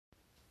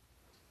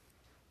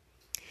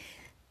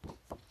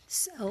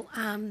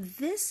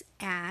This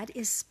ad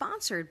is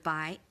sponsored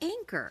by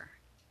Anchor.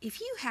 If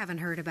you haven't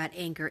heard about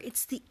Anchor,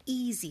 it's the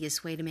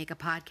easiest way to make a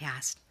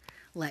podcast.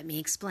 Let me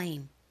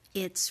explain.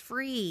 It's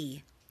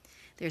free.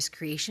 There's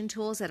creation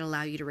tools that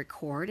allow you to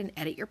record and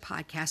edit your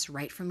podcast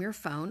right from your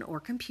phone or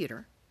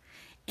computer.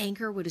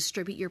 Anchor will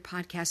distribute your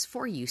podcast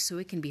for you so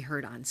it can be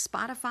heard on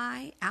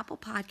Spotify, Apple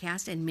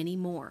Podcast, and many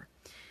more.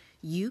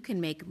 You can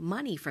make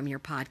money from your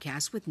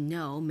podcast with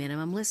no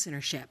minimum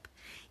listenership.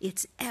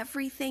 It's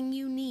everything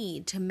you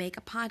need to make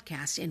a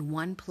podcast in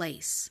one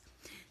place.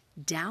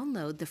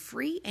 Download the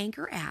free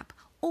Anchor app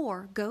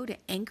or go to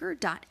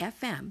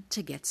anchor.fm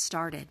to get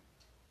started.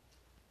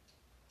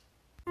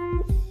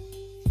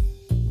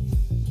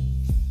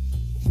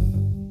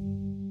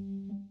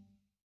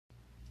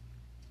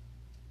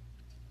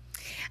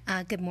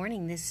 Good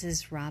morning. This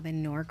is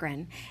Robin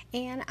Norgren,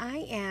 and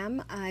I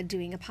am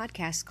doing a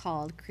podcast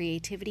called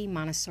Creativity,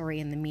 Montessori,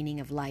 and the Meaning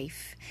of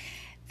Life.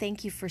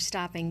 Thank you for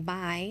stopping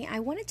by. I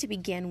wanted to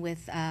begin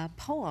with a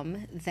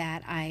poem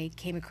that I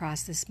came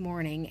across this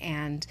morning,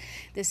 and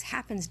this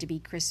happens to be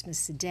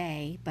Christmas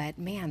Day, but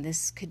man,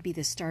 this could be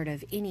the start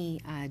of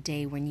any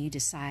day when you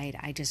decide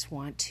I just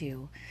want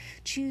to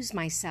choose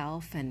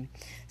myself and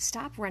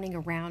stop running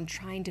around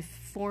trying to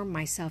form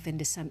myself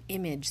into some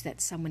image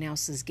that someone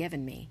else has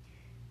given me.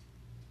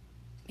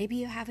 Maybe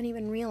you haven't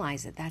even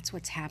realized that that's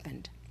what's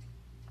happened.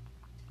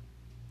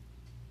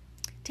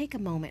 Take a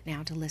moment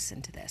now to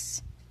listen to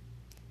this.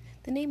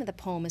 The name of the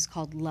poem is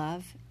called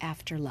Love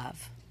After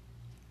Love.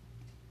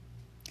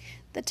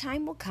 The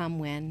time will come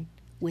when,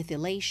 with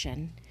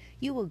elation,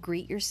 you will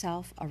greet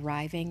yourself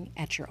arriving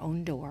at your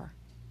own door,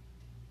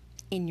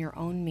 in your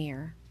own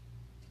mirror,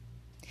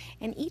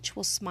 and each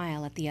will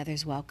smile at the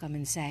other's welcome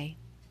and say,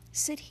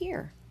 "Sit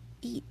here,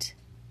 eat."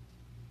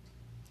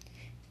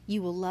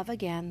 You will love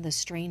again the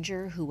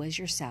stranger who was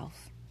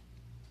yourself.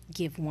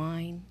 Give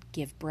wine,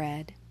 give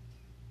bread,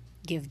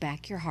 give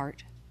back your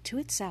heart to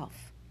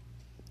itself,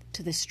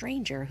 to the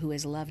stranger who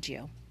has loved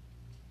you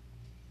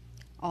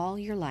all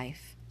your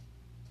life,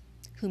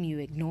 whom you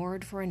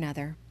ignored for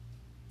another,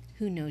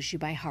 who knows you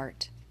by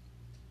heart.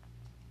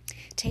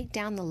 Take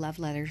down the love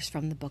letters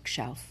from the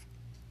bookshelf,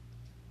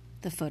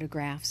 the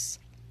photographs,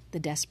 the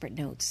desperate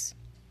notes.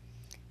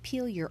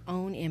 Peel your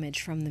own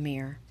image from the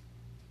mirror.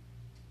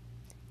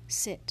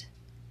 Sit,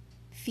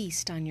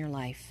 feast on your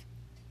life.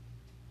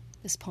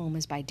 This poem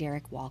is by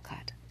Derek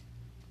Walcott.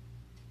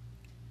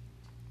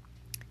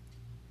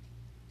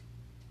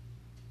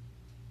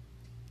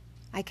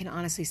 I can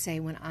honestly say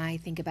when I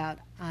think about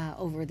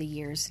over the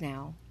years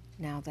now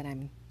that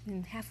I'm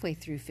halfway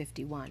through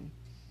 51,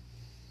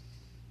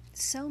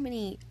 so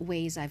many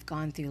ways I've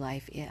gone through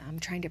life, I'm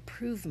trying to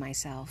prove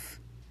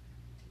myself.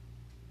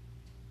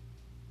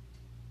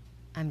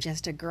 I'm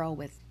just a girl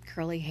with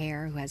curly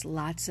hair who has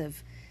lots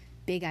of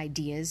big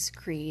ideas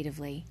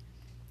creatively.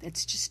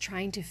 It's just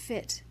trying to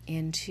fit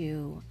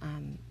into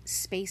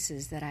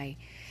spaces that I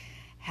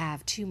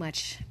have too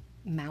much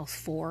mouth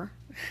for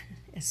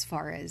as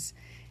far as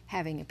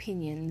having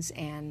opinions,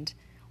 and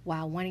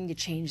while wanting to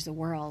change the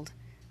world,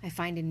 I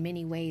find in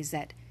many ways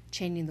that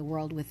changing the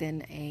world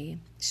within a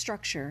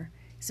structure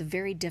is a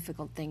very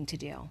difficult thing to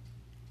do.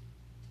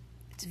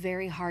 It's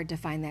very hard to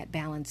find that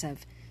balance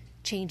of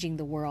changing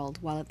the world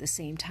while at the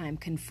same time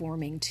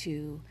conforming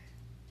to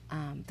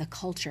the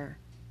culture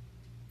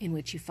in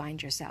which you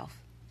find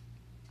yourself.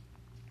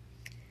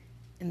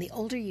 And the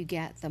older you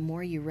get, the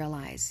more you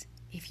realize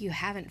if you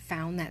haven't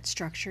found that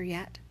structure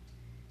yet,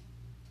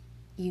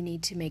 you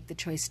need to make the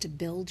choice to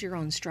build your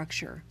own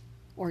structure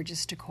or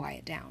just to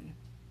quiet down.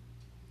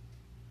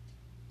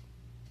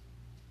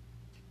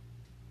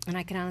 And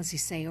I can honestly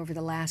say over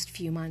the last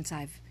few months,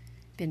 I've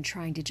been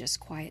trying to just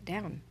quiet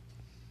down.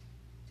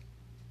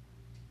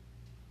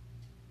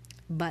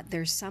 But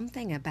there's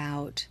something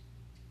about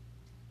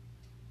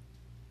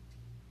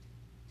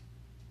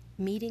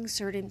meeting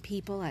certain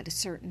people at a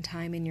certain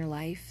time in your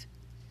life,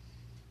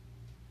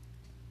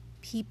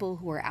 people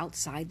who are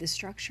outside the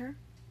structure,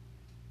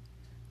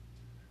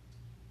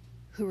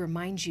 who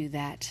remind you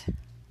that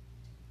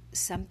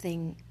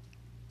something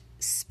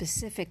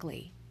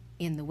specifically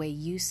in the way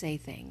you say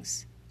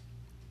things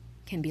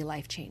can be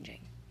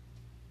life-changing.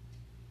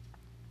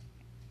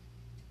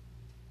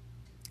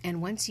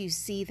 And once you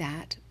see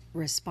that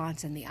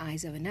response in the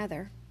eyes of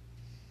another,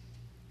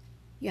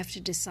 you have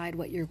to decide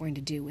what you're going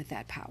to do with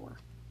that power.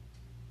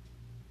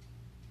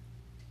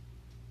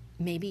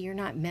 Maybe you're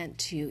not meant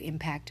to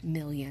impact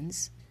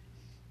millions.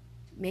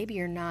 Maybe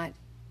you're not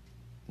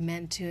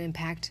meant to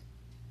impact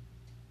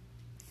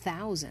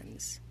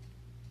thousands.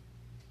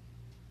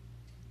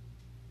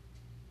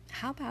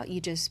 How about you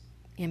just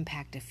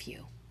impact a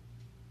few?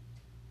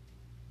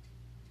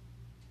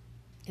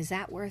 Is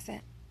that worth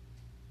it?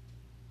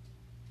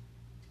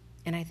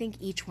 And I think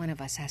each one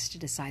of us has to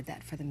decide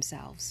that for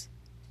themselves.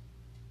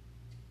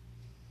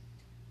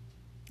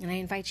 And I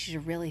invite you to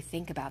really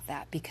think about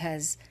that,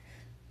 because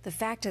the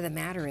fact of the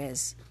matter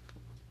is,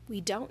 we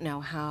don't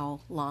know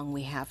how long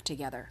we have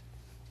together.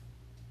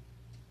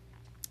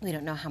 We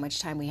don't know how much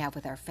time we have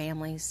with our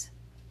families.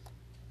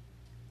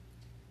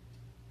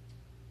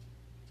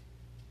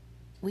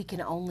 we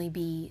can only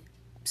be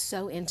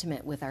so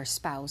intimate with our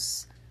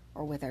spouse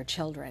or with our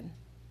children.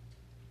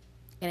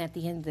 And at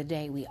the end of the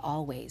day, we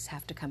always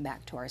have to come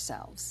back to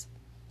ourselves.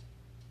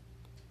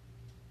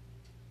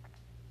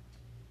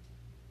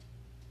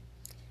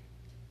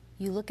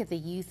 You look at the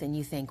youth and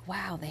you think,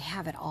 wow, they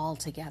have it all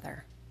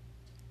together.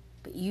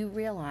 But you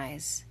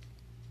realize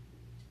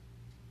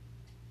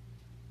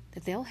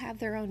that they'll have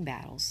their own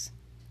battles,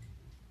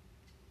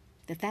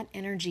 that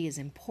energy is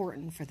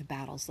important for the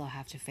battles they'll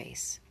have to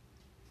face.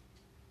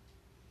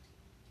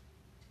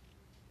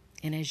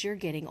 And as you're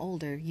getting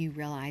older, you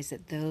realize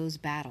that those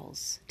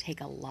battles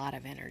take a lot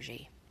of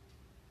energy.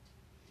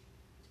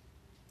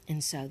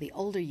 And so the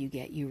older you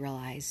get, you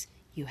realize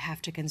you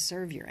have to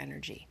conserve your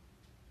energy.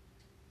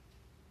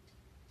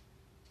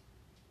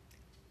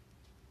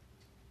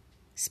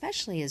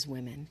 Especially as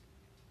women,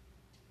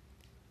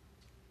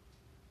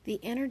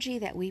 the energy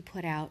that we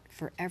put out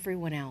for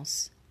everyone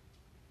else.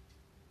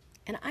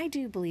 And I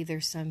do believe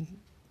there's some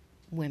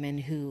women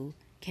who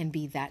can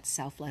be that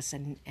selfless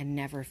and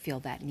never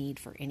feel that need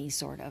for any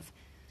sort of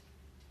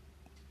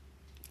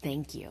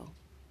thank you.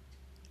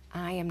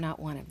 I am not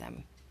one of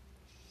them.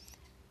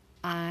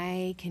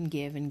 I can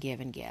give and give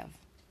and give.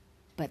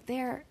 But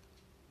there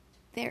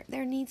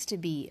needs to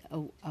be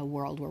a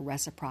world where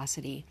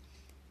reciprocity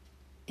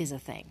is a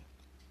thing.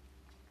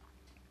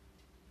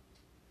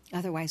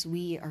 Otherwise,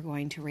 we are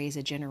going to raise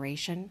a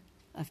generation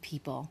of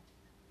people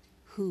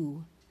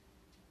who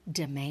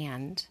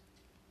demand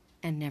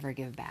and never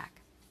give back.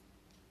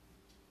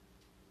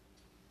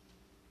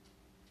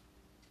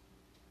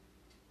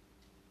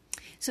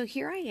 So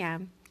here I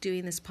am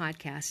doing this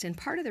podcast, and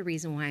part of the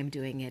reason why I'm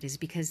doing it is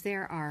because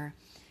there are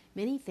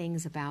many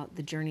things about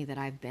the journey that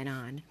I've been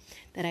on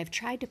that I've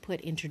tried to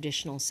put in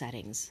traditional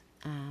settings.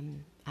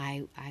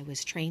 I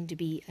was trained to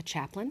be a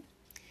chaplain,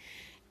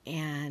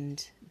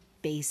 and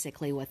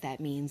basically what that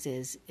means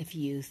is if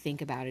you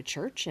think about a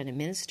church and a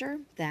minister,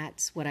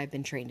 that's what I've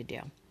been trained to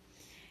do.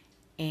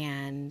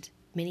 And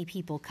many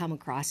people come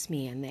across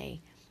me and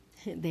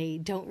they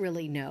don't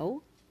really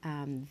know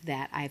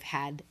that I've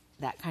had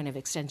that kind of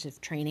extensive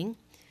training.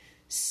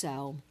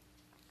 So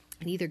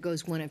it either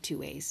goes one of two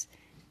ways.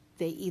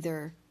 They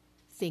either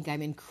think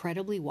I'm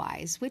incredibly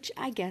wise, which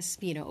I guess,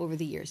 over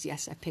the years,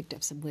 yes, I've picked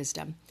up some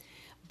wisdom.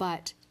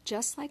 But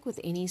just like with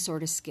any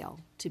sort of skill,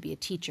 to be a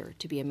teacher,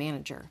 to be a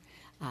manager,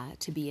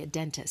 to be a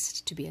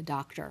dentist, to be a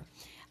doctor,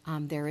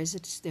 there is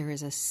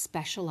a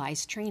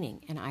specialized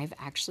training, and I've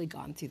actually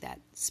gone through that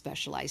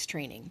specialized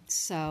training.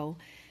 So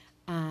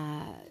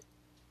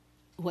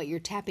what you're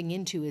tapping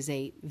into is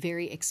a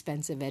very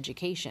expensive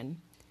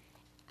education,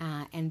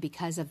 and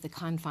because of the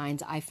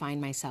confines I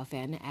find myself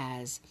in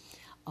as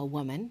a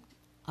woman,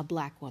 a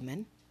black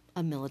woman,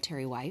 a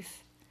military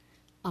wife,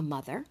 a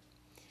mother,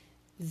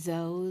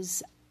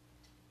 those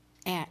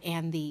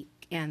and the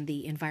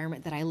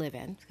environment that I live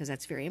in, because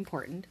that's very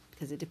important,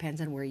 because it depends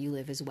on where you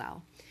live as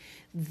well.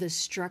 The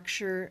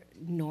structure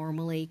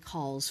normally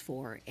calls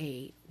for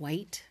a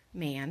white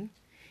man.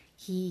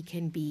 He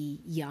can be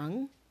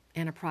young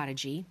and a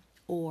prodigy,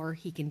 or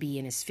he can be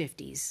in his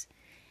 50s,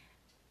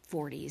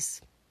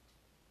 40s,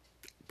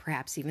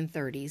 perhaps even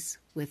 30s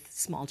with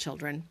small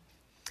children.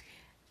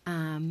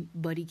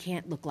 But he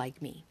can't look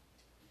like me.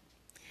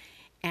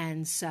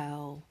 And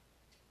so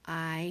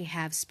I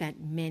have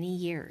spent many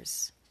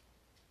years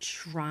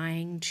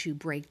trying to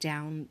break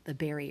down the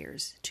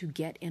barriers to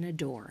get in a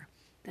door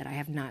that I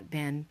have not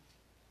been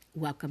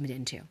welcomed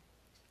into.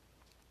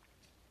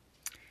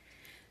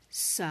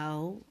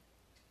 So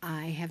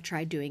I have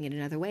tried doing it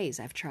in other ways.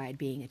 I've tried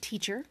being a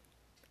teacher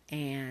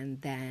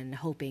and then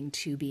hoping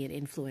to be an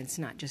influence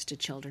not just to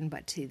children,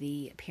 but to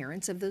the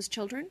parents of those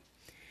children.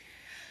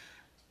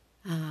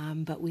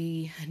 But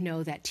we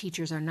know that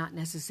teachers are not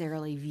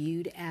necessarily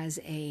viewed as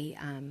a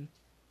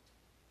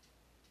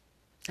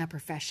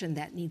profession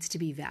that needs to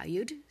be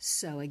valued.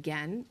 So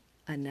again,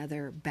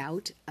 another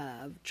bout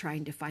of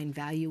trying to find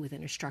value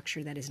within a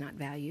structure that is not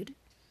valued.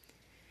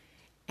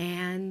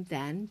 And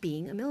then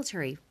being a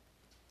military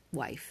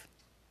wife,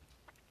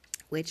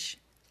 which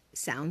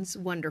sounds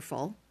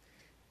wonderful,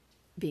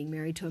 being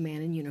married to a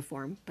man in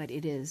uniform, but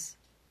it is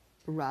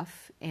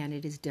rough and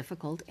it is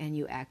difficult, and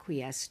you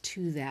acquiesce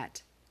to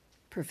that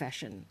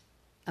profession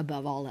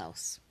above all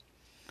else.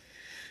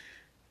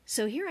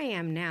 So here I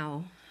am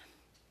now,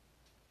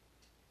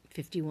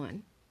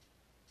 51,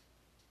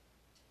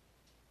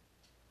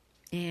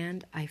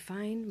 and I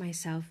find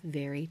myself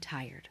very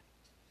tired.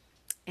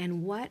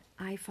 And what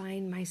I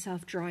find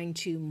myself drawing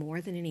to more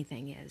than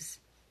anything is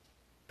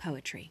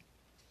poetry.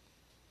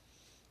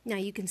 Now,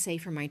 you can say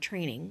for my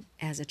training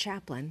as a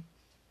chaplain,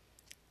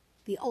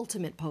 the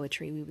ultimate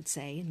poetry, we would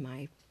say,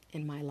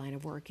 in my line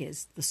of work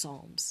is the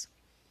Psalms.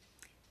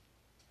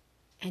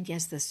 And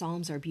yes, the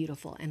Psalms are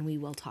beautiful, and we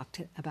will talk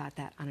about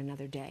that on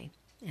another day.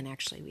 And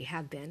actually, we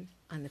have been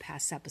on the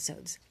past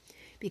episodes,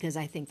 because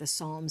I think the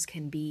Psalms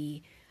can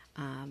be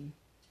an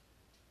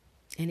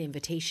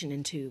invitation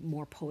into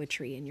more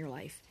poetry in your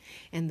life,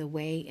 and the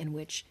way in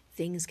which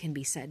things can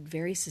be said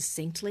very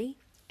succinctly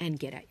and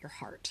get at your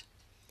heart.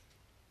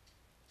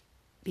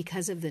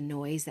 because of the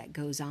noise that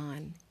goes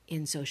on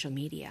in social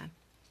media,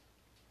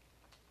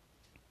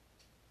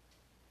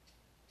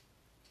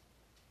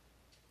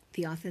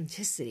 the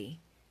authenticity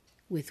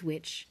with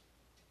which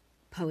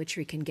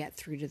poetry can get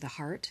through to the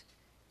heart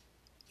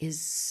is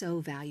so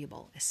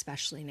valuable,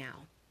 especially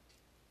now,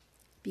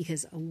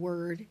 because a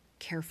word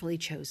carefully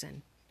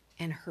chosen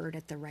and heard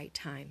at the right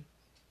time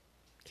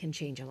can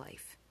change a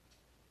life.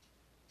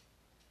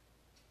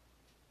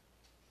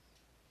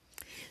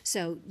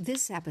 So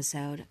this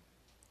episode,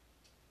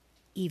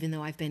 even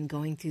though I've been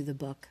going through the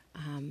book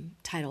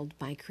titled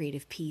My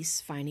Creative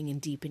Peace, Finding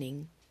and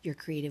Deepening Your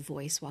Creative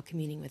Voice While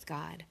Communing with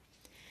God,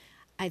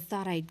 I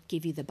thought I'd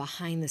give you the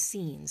behind the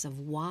scenes of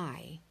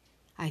why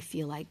I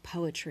feel like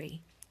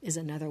poetry is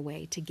another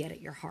way to get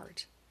at your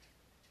heart.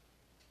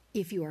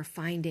 If you are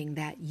finding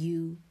that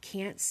you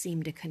can't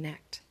seem to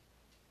connect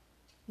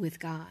with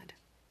God,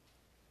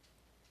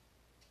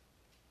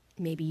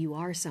 maybe you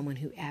are someone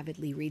who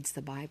avidly reads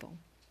the Bible,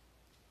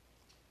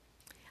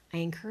 I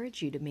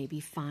encourage you to maybe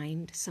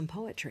find some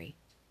poetry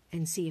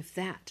and see if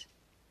that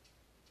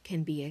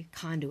can be a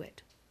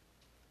conduit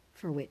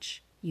for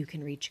which you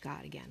can reach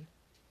God again.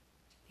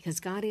 Because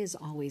God is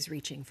always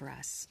reaching for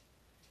us.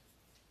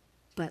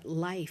 But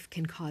life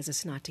can cause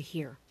us not to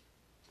hear.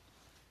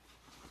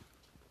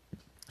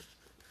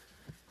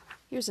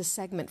 Here's a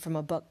segment from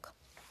a book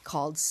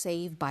called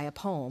Saved by a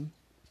Poem,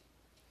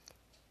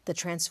 The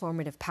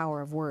Transformative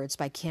Power of Words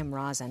by Kim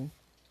Rosen.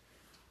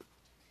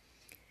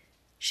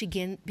 She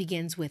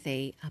begins with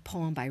a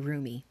poem by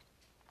Rumi.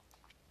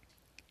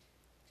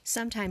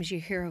 Sometimes you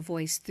hear a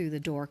voice through the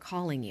door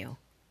calling you,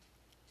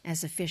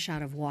 as a fish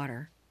out of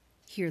water,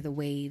 hear the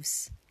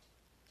waves,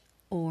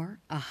 or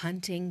a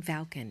hunting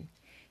falcon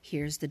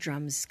hears the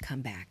drums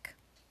come back.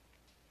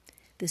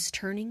 This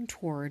turning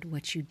toward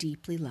what you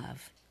deeply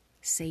love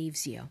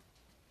saves you.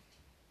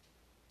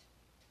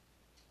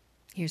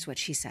 Here's what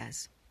she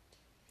says.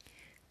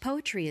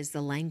 Poetry is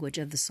the language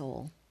of the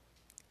soul.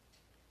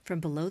 From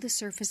below the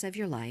surface of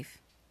your life,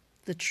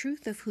 the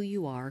truth of who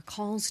you are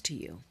calls to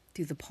you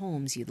through the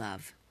poems you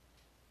love.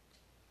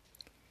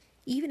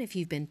 Even if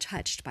you've been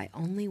touched by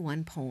only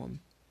one poem,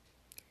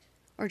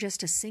 or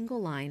just a single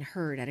line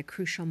heard at a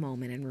crucial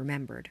moment and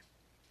remembered,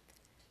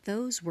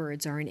 those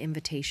words are an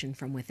invitation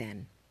from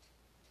within.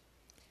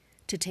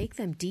 To take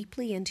them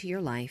deeply into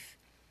your life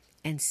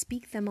and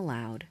speak them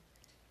aloud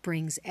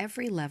brings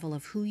every level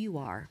of who you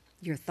are,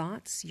 your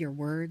thoughts, your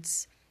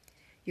words,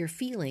 your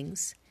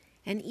feelings,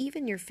 and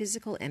even your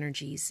physical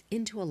energies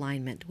into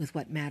alignment with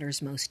what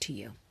matters most to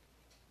you.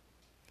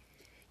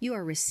 You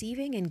are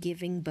receiving and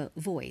giving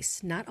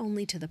voice not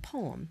only to the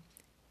poem,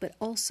 but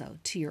also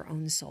to your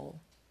own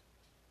soul.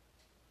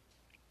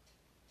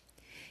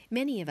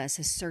 Many of us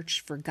have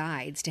searched for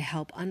guides to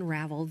help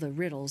unravel the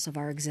riddles of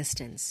our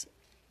existence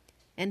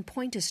and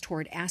point us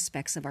toward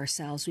aspects of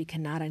ourselves we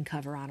cannot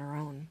uncover on our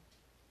own.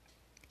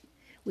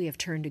 We have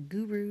turned to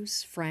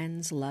gurus,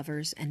 friends,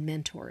 lovers, and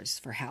mentors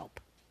for help.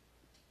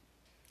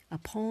 A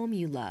poem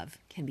you love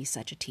can be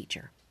such a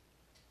teacher.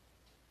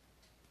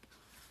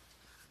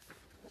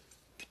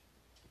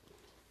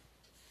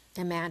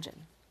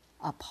 Imagine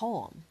a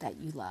poem that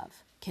you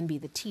love can be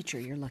the teacher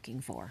you're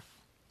looking for.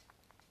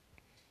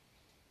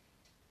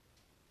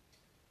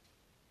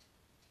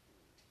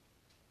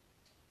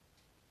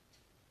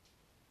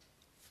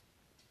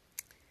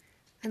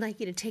 I'd like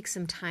you to take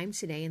some time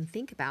today and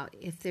think about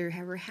if there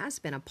ever has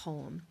been a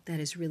poem that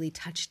has really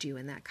touched you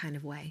in that kind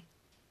of way.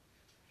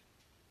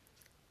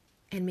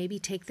 And maybe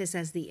take this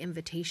as the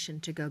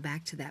invitation to go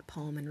back to that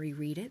poem and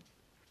reread it.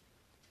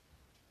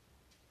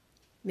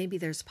 Maybe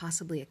there's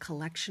possibly a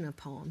collection of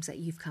poems that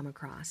you've come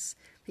across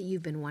that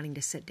you've been wanting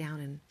to sit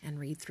down and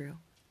read through.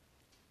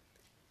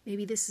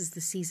 Maybe this is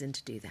the season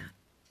to do that.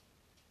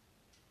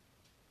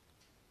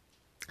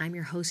 I'm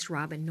your host,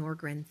 Robin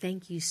Norgren.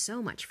 Thank you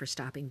so much for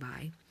stopping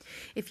by.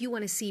 If you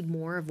want to see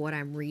more of what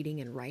I'm reading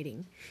and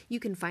writing, you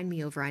can find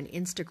me over on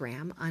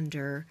Instagram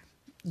under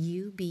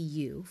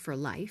UBU for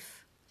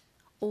life,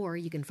 or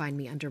you can find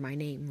me under my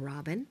name,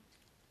 Robin,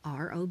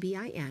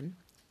 ROBIN,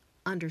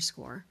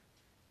 _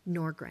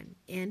 Norgren,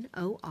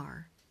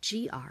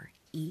 NORGREN.